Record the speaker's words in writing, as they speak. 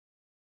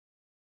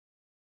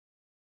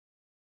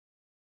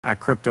At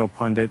Crypto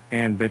Pundit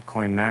and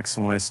Bitcoin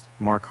maximalist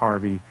Mark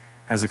Harvey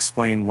has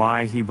explained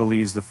why he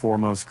believes the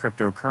foremost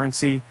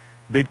cryptocurrency,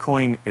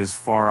 Bitcoin, is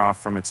far off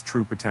from its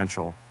true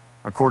potential.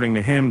 According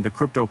to him, the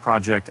crypto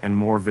project and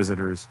more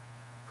visitors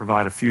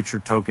provide a future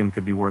token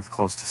could be worth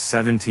close to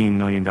 $17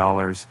 million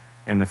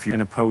in the future. In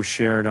a post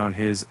shared on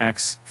his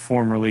X,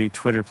 formerly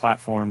Twitter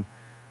platform,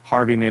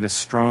 Harvey made a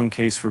strong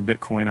case for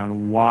Bitcoin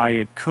on why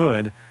it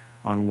could,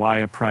 on why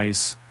a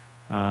price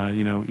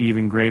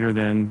even greater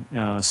than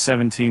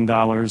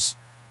 $17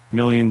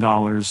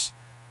 million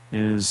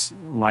is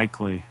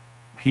likely.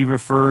 He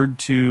referred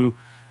to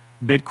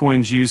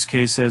Bitcoin's use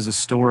case as a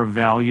store of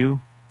value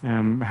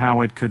and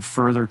how it could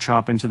further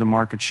chop into the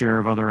market share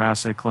of other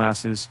asset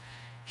classes.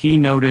 He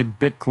noted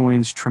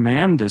Bitcoin's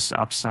tremendous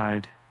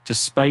upside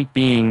despite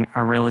being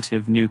a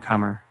relative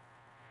newcomer.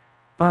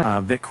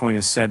 But Bitcoin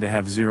is said to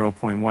have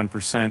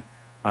 0.1%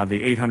 of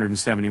the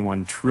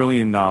 $871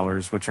 trillion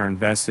which are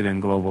invested in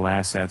global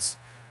assets.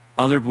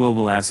 Other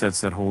global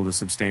assets that hold a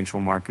substantial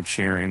market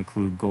share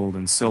include gold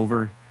and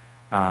silver,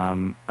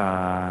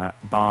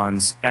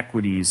 bonds,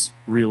 equities,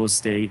 real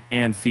estate,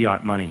 and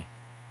fiat money.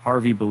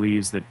 Harvey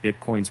believes that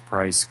Bitcoin's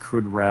price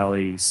could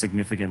rally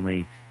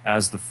significantly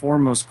as the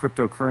foremost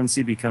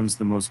cryptocurrency becomes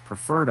the most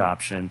preferred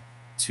option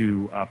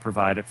to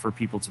provide it for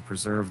people to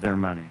preserve their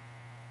money.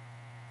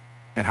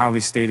 And Harvey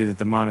stated that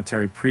the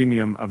monetary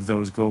premium of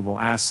those global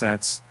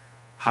assets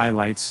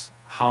highlights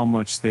how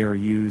much they are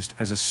used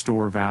as a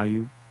store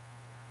value.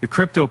 The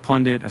Crypto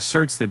Pundit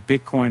asserts that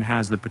Bitcoin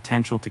has the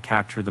potential to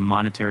capture the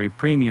monetary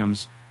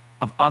premiums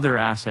of other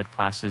asset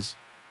classes,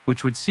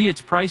 which would see its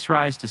price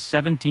rise to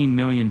 $17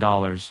 million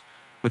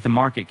with a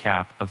market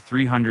cap of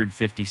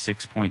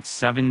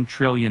 $356.7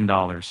 trillion.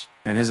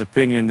 In his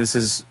opinion, this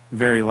is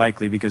very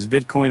likely because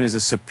Bitcoin is a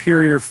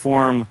superior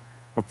form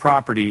of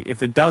property.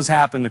 If it does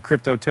happen, the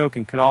crypto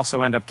token could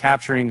also end up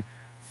capturing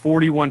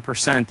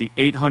 41%, the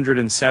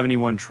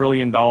 $871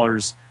 trillion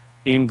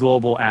in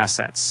global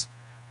assets.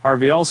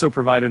 Harvey also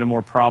provided a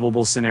more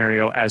probable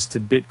scenario as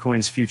to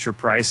Bitcoin's future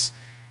price.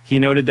 He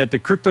noted that the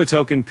crypto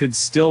token could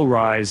still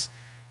rise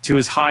to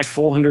as high as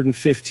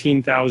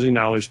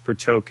 $415,000 per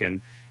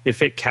token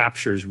if it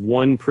captures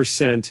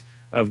 1%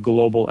 of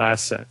global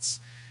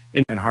assets.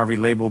 And Harvey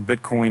labeled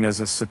Bitcoin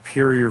as a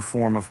superior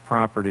form of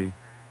property,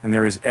 and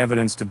there is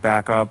evidence to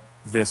back up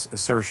this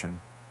assertion.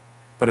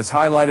 But as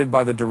highlighted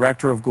by the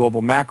director of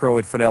global macro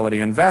at Fidelity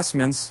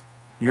Investments,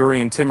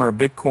 Yuri and Timur,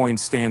 Bitcoin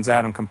stands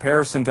out in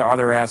comparison to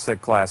other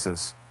asset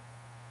classes.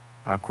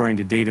 According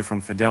to data from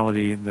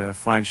Fidelity, the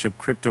flagship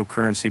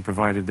cryptocurrency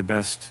provided the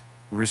best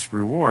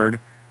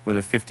risk-reward with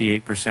a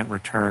 58%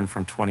 return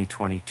from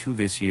 2022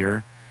 this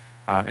year.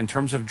 In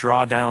terms of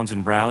drawdowns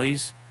and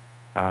rallies,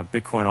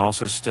 Bitcoin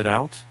also stood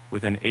out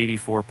with an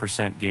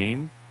 84%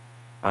 gain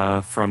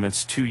from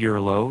its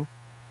two-year low.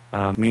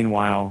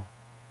 Meanwhile,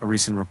 a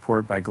recent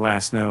report by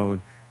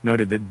Glassnode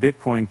noted that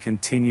Bitcoin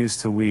continues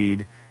to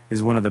lead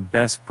is one of the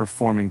best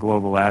performing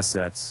global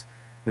assets,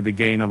 with a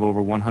gain of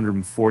over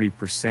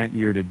 140%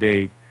 year to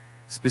date.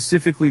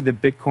 Specifically, the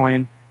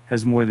Bitcoin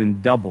has more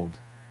than doubled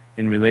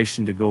in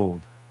relation to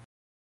gold.